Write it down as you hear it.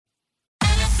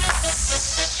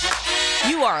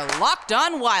are Locked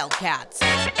On Wildcats,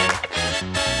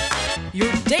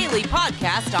 your daily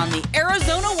podcast on the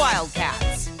Arizona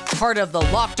Wildcats, part of the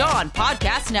Locked On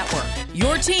Podcast Network,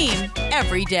 your team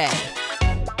every day.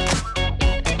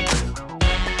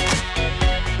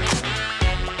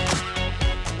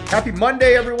 Happy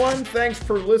Monday, everyone. Thanks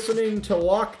for listening to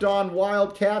Locked On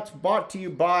Wildcats, brought to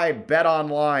you by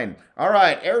BetOnline. All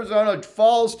right, Arizona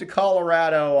falls to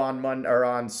Colorado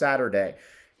on Saturday.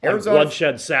 Arizona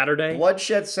Bloodshed Saturday.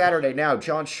 Bloodshed Saturday. Now,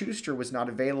 John Schuster was not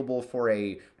available for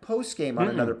a post game on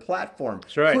another platform.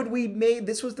 That's right.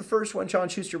 This was the first one John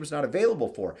Schuster was not available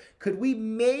for. Could we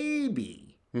maybe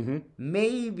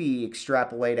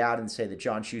extrapolate out and say that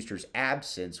John Schuster's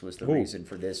absence was the reason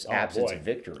for this absence of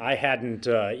victory? I hadn't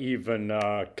even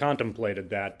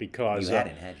contemplated that because... You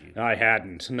hadn't, had you? I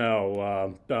hadn't,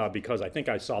 no, because I think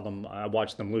I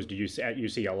watched them lose to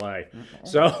UCLA.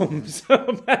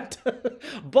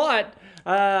 But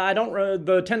I don't...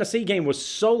 the Tennessee game was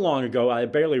so long ago, I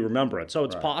barely remember it. So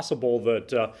it's possible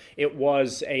that it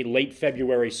was a late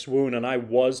February swoon, and I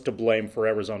was to blame for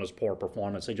Arizona's poor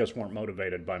performance. They just weren't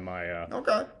motivated by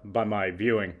my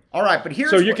viewing. All right, but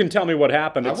so you can tell me what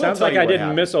happened. It sounds like I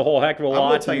didn't miss a whole heck of a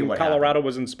lot. Colorado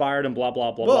was inspired and blah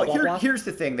blah blah. Well, blah. Here's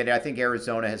the thing that I think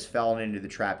Arizona has fallen into the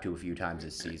trap to a few times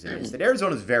this season. Is that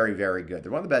Arizona's very, very good.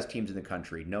 They're one of the best teams in the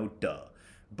country, no duh.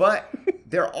 But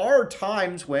there are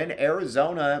times when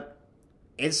Arizona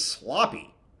is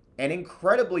sloppy and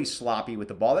incredibly sloppy with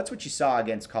the ball. That's what you saw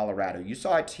against Colorado. You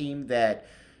saw a team that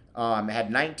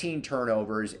had 19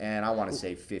 turnovers, and I want to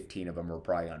say 15 of them were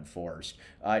probably unforced.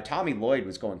 Tommy Lloyd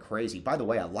was going crazy. By the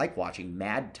way, I like watching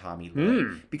Mad Tommy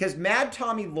Lloyd because Mad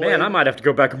Tommy Lloyd... Man, I might have to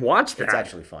go back and watch that. It's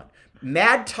actually fun.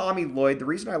 Mad Tommy Lloyd, the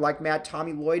reason I like Mad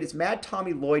Tommy Lloyd is Mad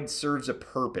Tommy Lloyd serves a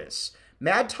purpose.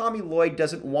 Mad Tommy Lloyd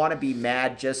doesn't want to be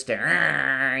mad just to,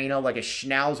 like a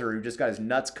schnauzer who just got his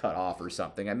nuts cut off or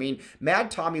something. I mean,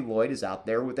 Mad Tommy Lloyd is out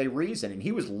there with a reason, and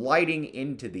he was lighting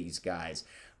into these guys.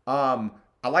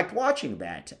 I liked watching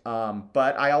that,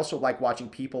 but I also like watching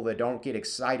people that don't get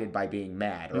excited by being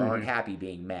mad or aren't happy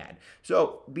being mad.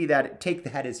 So take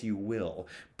that as you will.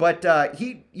 But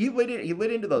he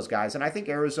lit into those guys, and I think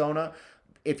Arizona,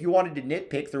 if you wanted to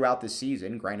nitpick throughout the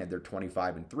season, granted they're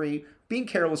 25-3, being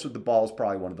careless with the ball is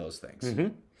probably one of those things.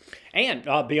 Mm-hmm.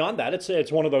 And beyond that,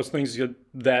 it's one of those things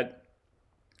that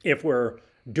if we're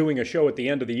doing a show at the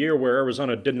end of the year where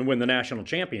Arizona didn't win the national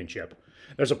championship,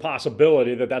 there's a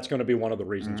possibility that that's going to be one of the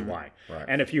reasons why. Right.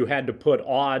 And if you had to put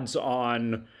odds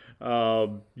on,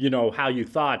 how you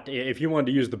thought, if you wanted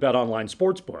to use the BetOnline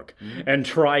Sportsbook and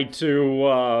try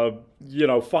to,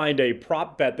 find a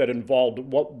prop bet that involved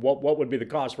what would be the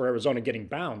cost for Arizona getting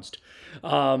bounced,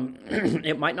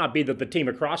 it might not be that the team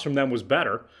across from them was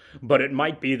better, but it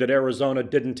might be that Arizona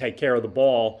didn't take care of the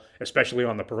ball, especially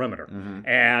on the perimeter.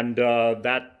 And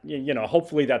that,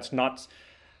 hopefully that's not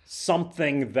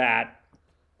something that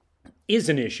is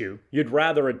an issue. You'd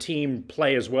rather a team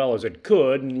play as well as it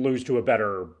could and lose to a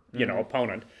better,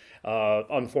 opponent.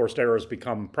 Unforced errors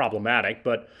become problematic,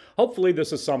 but hopefully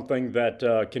this is something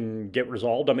that can get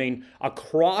resolved. I mean,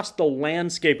 across the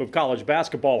landscape of college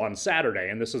basketball on Saturday,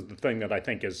 and this is the thing that I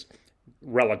think is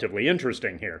relatively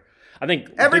interesting here. I think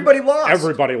everybody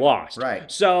lost.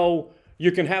 Right. So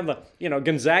you can have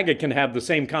Gonzaga can have the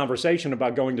same conversation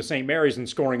about going to St. Mary's and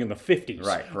scoring in the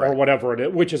 50s or whatever it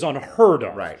is, which is unheard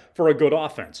of for a good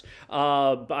offense.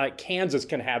 Kansas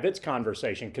can have its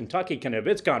conversation. Kentucky can have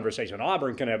its conversation.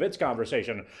 Auburn can have its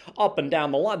conversation up and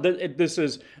down the line.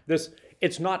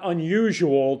 It's not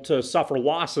unusual to suffer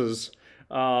losses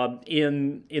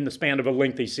in the span of a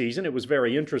lengthy season. It was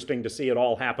very interesting to see it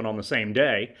all happen on the same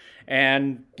day.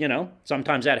 And,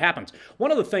 sometimes that happens. One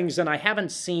of the things, and I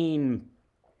haven't seen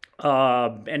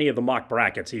any of the mock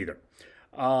brackets either.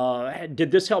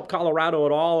 Did this help Colorado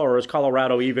at all, or is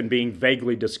Colorado even being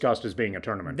vaguely discussed as being a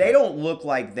tournament? They don't look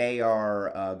like they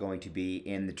are going to be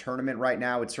in the tournament right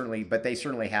now. But they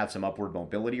certainly have some upward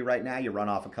mobility right now. You run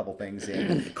off a couple things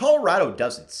in. Colorado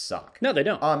doesn't suck. No, they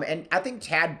don't. And I think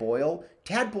Tad Boyle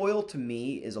to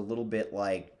me is a little bit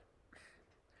like,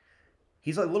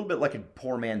 he's a little bit like a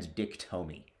poor man's Dick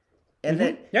Tomey.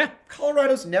 And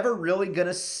Colorado's never really going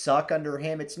to suck under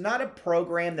him. It's not a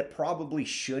program that probably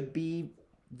should be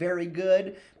very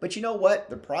good. But you know what?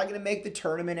 They're probably going to make the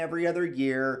tournament every other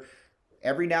year.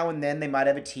 Every now and then they might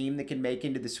have a team that can make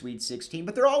into the Sweet 16.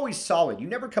 But they're always solid. You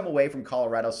never come away from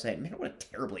Colorado saying, man, what a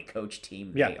terribly coached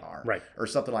team they are. Right. Or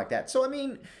something like that. So, I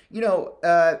mean,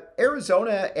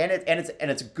 Arizona, and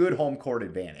it's a good home court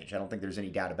advantage. I don't think there's any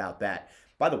doubt about that.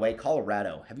 By the way,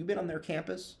 Colorado, have you been on their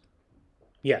campus?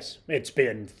 Yes, it's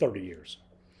been 30 years.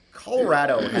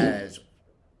 Colorado has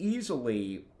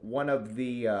easily one of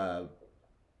the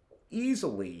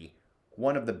easily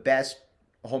one of the best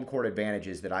home court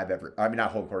advantages that I've ever, I mean,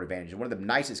 not home court advantages, one of the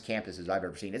nicest campuses I've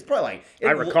ever seen. It's probably like, I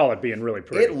recall it being really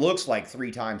pretty. It looks like 3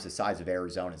 times the size of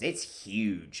Arizona's. It's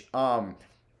huge.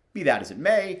 Be that as it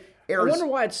may, I wonder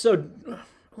why it's so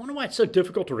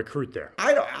difficult to recruit there.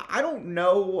 I don't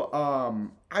know.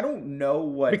 I don't know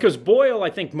what, because Boyle, I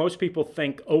think most people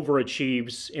think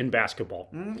overachieves in basketball,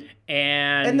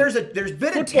 and there's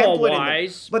been a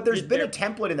template, there's been a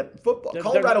template in the football,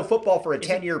 Colorado football for a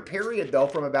 10-year period though,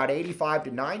 from about 85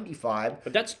 to 95.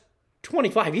 But that's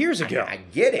 25 years ago. I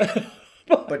get it,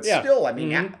 but still, I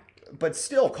mean, but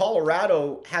still,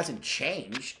 Colorado hasn't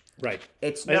changed. Right.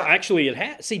 It's not, actually, it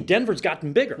has. See, Denver's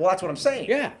gotten bigger. Well, that's what I'm saying.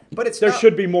 Yeah. But there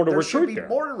should be more to recruit there. There should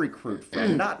be more to recruit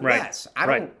from, not less.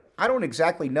 I don't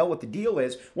exactly know what the deal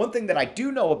is. One thing that I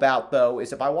do know about, though,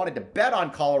 is if I wanted to bet on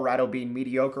Colorado being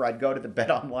mediocre, I'd go to the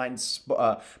BetOnline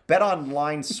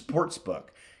Sportsbook.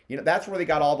 You know, that's where they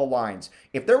got all the lines.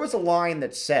 If there was a line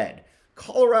that said,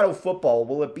 Colorado football,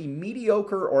 will it be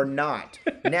mediocre or not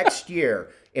next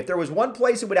year? If there was one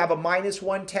place that would have a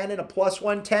 -110 and a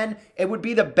 +110, it would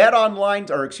be the BetOnline,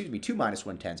 or excuse me, 2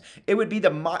 -110s. It would be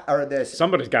the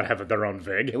somebody's got to have their own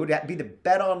vig. It would be the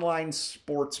BetOnline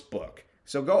Sportsbook.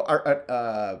 So go,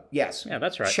 yes. Yeah,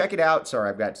 that's right. Check it out. Sorry,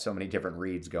 I've got so many different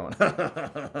reads going.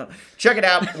 Check it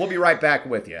out. We'll be right back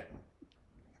with you.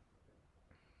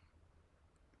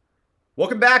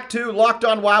 Welcome back to Locked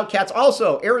On Wildcats.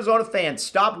 Also, Arizona fans,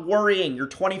 stop worrying. You're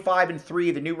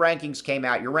 25-3. The new rankings came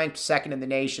out. You're ranked second in the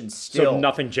nation still. So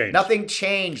nothing changed. Nothing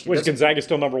changed. Was Gonzaga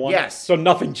still number 1? Yes. So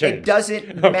nothing changed. It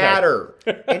doesn't matter.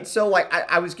 And so, like,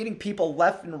 I was getting people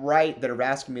left and right that are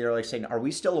asking me, they're like saying, are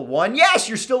we still a 1? Yes,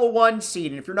 you're still a 1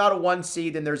 seed. And if you're not a 1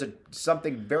 seed, then there's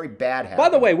something very bad happening. By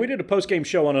the way, we did a post-game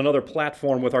show on another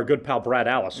platform with our good pal Brad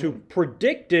Allis, who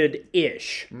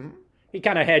predicted-ish. He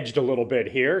kind of hedged a little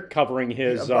bit here, covering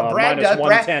his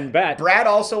 -110 bet. Brad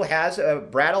also has a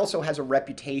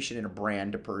reputation and a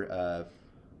brand.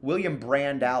 William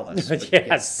Brand Allis.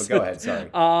 Yes. But go ahead. Sorry.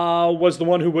 Was the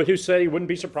one who said he wouldn't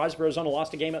be surprised if Arizona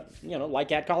lost a game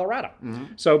at Colorado.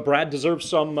 So Brad deserves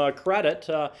some credit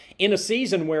in a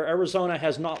season where Arizona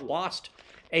has not lost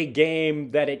a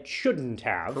game that it shouldn't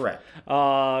have. Correct.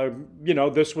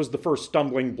 This was the first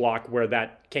stumbling block where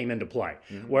that came into play.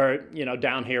 Where,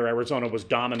 down here, Arizona was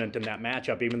dominant in that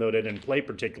matchup, even though they didn't play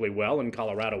particularly well, and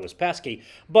Colorado was pesky.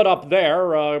 But up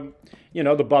there,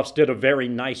 the Buffs did a very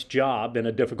nice job in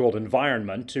a difficult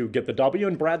environment to get the W,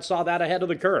 and Brad saw that ahead of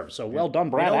the curve. So well done,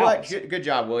 Brad Allis. Good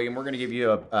job, William. We're going to give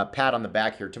you a pat on the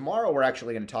back here. Tomorrow, we're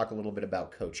actually going to talk a little bit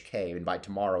about Coach K. And by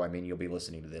tomorrow, I mean you'll be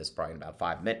listening to this probably in about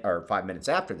 5 minutes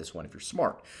after this one if you're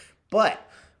smart. But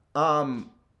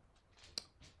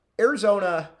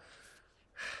Arizona,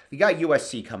 you got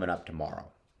USC coming up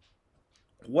tomorrow.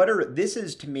 This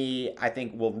is, to me, I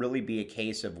think will really be a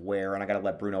case of where, and I got to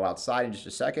let Bruno outside in just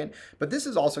a second, but this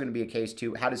is also going to be a case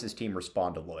too, how does this team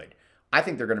respond to Lloyd? I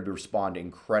think they're going to respond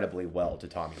incredibly well to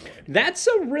Tommy Lloyd.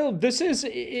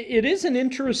 It is an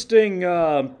interesting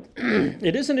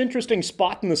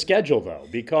spot in the schedule though,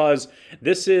 because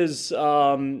this is,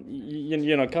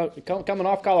 coming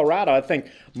off Colorado, I think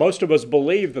most of us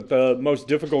believe that the most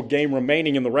difficult game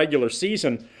remaining in the regular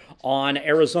season on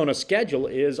Arizona's schedule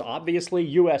is obviously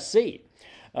USC.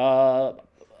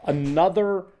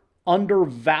 Another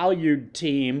undervalued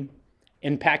team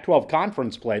in Pac-12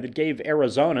 conference play that gave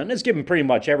Arizona, and has given pretty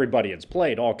much everybody it's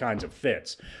played all kinds of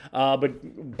fits,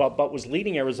 but was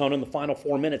leading Arizona in the final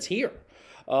 4 minutes here.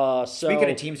 Speaking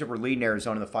of teams that were leading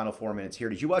Arizona in the final 4 minutes here,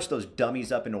 did you watch those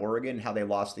dummies up in Oregon, how they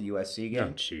lost the USC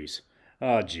game?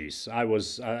 Oh, jeez. I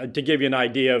was, to give you an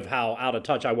idea of how out of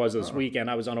touch I was this weekend,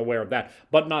 I was unaware of that,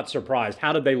 but not surprised.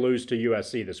 How did they lose to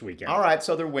USC this weekend? All right,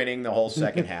 so they're winning the whole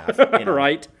second half.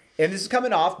 Right. And this is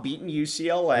coming off beating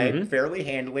UCLA fairly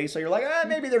handily. So you're like,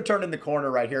 maybe they're turning the corner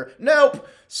right here. Nope.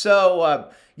 So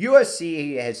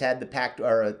USC has had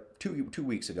the two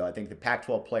weeks ago, I think, the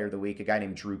Pac-12 Player of the Week, a guy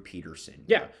named Drew Peterson.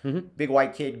 Yeah. Big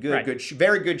white kid,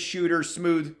 very good shooter,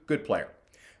 smooth, good player.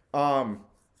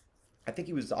 I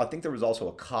think there was also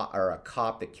a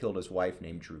cop that killed his wife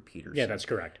named Drew Peterson. Yeah, that's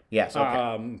correct. Yes.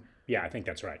 Okay. Yeah, I think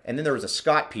that's right. And then there was a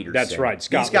Scott Peterson. That's right.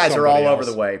 These guys are all over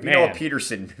the way. If you know a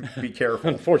Peterson, be careful.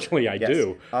 Unfortunately, I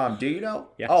do. Do you know?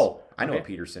 Yes. Oh, I know a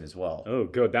Peterson as well. Oh,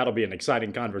 good. That'll be an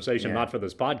exciting conversation, not for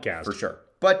this podcast. For sure.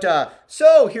 But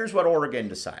so here's what Oregon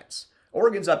decides.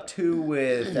 Oregon's up 2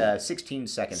 with 16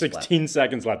 seconds left. 16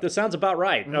 seconds left. This sounds about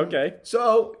right. Okay.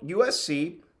 So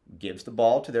USC gives the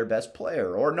ball to their best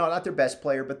player. Or no, not their best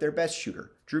player, but their best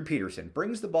shooter. Drew Peterson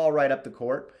brings the ball right up the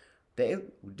court. They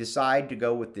decide to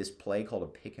go with this play called a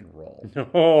pick and roll.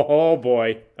 Oh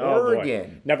boy. Oregon.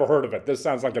 Boy. Never heard of it. This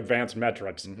sounds like advanced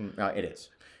metrics. It is.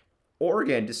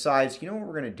 Oregon decides, you know what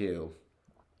we're going to do?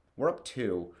 We're up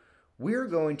 2. We're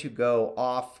going to go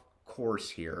off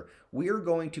course here. We are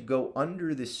going to go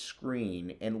under the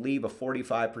screen and leave a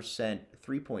 45%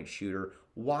 three-point shooter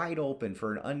wide open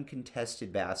for an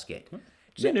uncontested basket.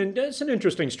 It's an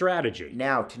interesting strategy.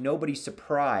 Now, to nobody's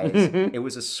surprise, it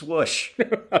was a swoosh.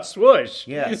 A swoosh?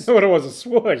 Yes. What, it was a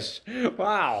swoosh?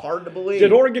 Wow. Hard to believe.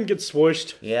 Did Oregon get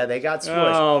swooshed? Yeah, they got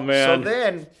swooshed. Oh, man. So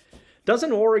then...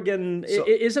 Isn't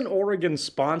Oregon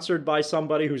sponsored by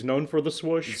somebody who's known for the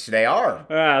swoosh? They are.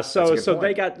 So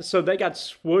they got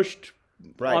swooshed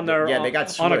right. on their they got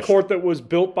swooshed. on a court that was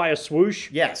built by a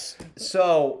swoosh? Yes.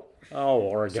 So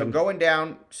Oregon. So going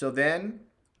down, so then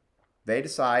they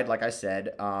decide, like I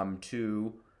said, I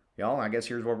guess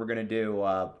here's what we're going to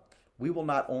do. We will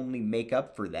not only make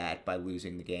up for that by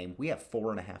losing the game, we have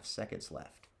 4.5 seconds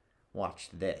left. Watch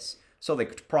this. So they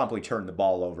promptly turn the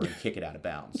ball over and kick it out of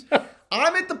bounds.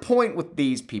 I'm at the point with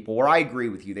these people where I agree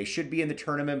with you. They should be in the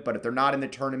tournament, but if they're not in the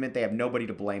tournament, they have nobody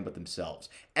to blame but themselves.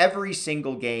 Every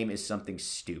single game is something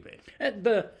stupid.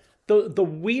 The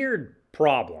weird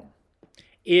problem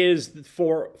is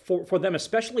for them,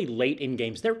 especially late in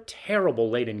games. They're terrible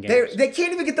late in games. They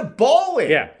can't even get the ball in.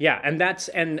 Yeah, and that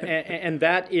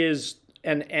is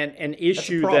an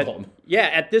issue that's a problem.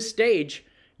 At this stage,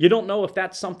 you don't know if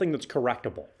that's something that's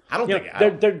correctable. I don't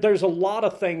think there's a lot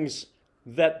of things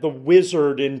that the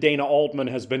wizard in Dana Altman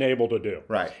has been able to do.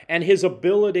 Right. And his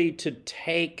ability to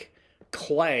take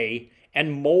clay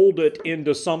and mold it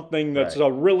into something that's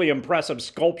a really impressive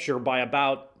sculpture by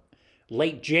about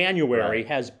late January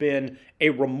has been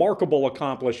a remarkable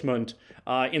accomplishment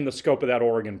in the scope of that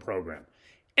Oregon program.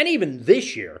 And even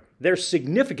this year, they're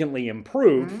significantly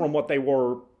improved from what they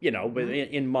were,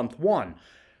 in month 1.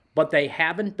 But they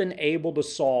haven't been able to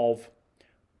solve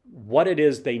what it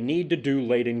is they need to do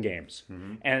late in games.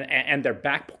 And their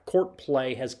backcourt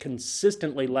play has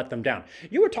consistently let them down.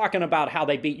 You were talking about how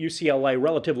they beat UCLA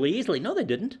relatively easily. No, they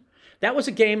didn't. That was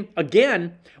a game,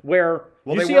 again, where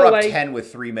UCLA... they were up 10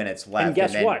 with 3 minutes left, and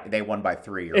guess then what? They won by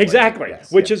 3. Or exactly,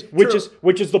 yes, which is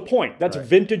the point. That's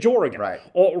vintage Oregon. Right.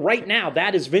 Right now,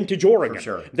 that is vintage Oregon. For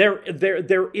sure.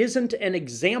 There isn't an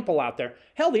example out there.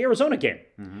 Hell, the Arizona game,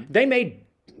 they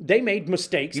made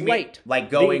mistakes late.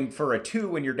 Like going for a 2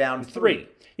 when you're down 3.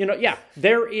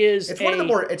 There is. It's one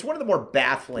of the more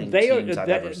baffling teams I've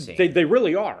ever seen. They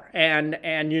really are, and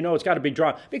it's got to be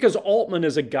drawn because Altman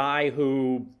is a guy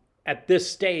who, at this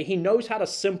stage, he knows how to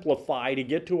simplify to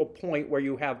get to a point where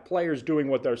you have players doing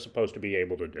what they're supposed to be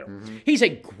able to do. He's a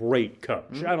great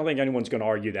coach. I don't think anyone's going to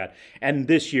argue that. And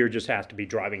this year just has to be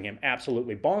driving him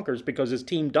absolutely bonkers because his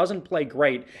team doesn't play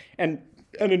great and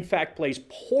in fact plays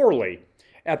poorly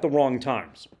at the wrong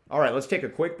times. All right, let's take a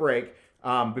quick break.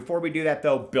 Before we do that,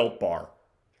 though, Built Bar.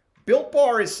 Built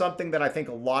Bar is something that I think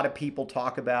a lot of people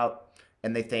talk about,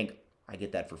 and they think, I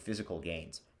get that for physical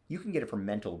gains. You can get it for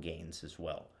mental gains as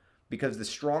well. Because the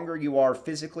stronger you are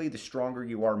physically, the stronger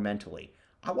you are mentally.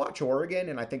 I watch Oregon,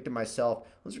 and I think to myself,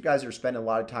 those are guys that are spending a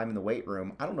lot of time in the weight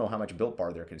room. I don't know how much Built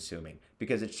Bar they're consuming,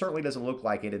 because it certainly doesn't look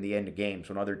like it in the end of games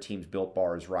when other teams' Built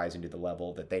Bar is rising to the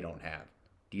level that they don't have.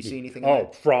 Do you see anything?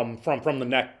 From the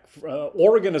neck.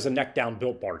 Oregon is a neck down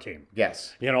Built Bar team.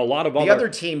 Yes. A lot of the other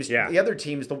teams.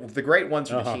 The great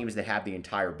ones are the teams that have the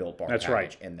entire Built Bar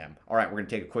package in them. All right, we're going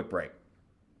to take a quick break.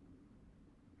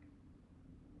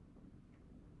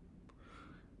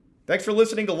 Thanks for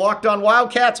listening to Locked On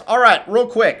Wildcats. All right, real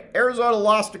quick. Arizona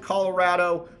lost to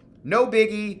Colorado. No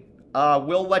biggie.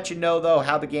 We'll let you know, though,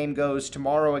 how the game goes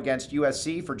tomorrow against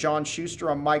USC. For John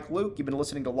Schuster, I'm Mike Luke. You've been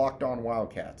listening to Locked On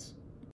Wildcats.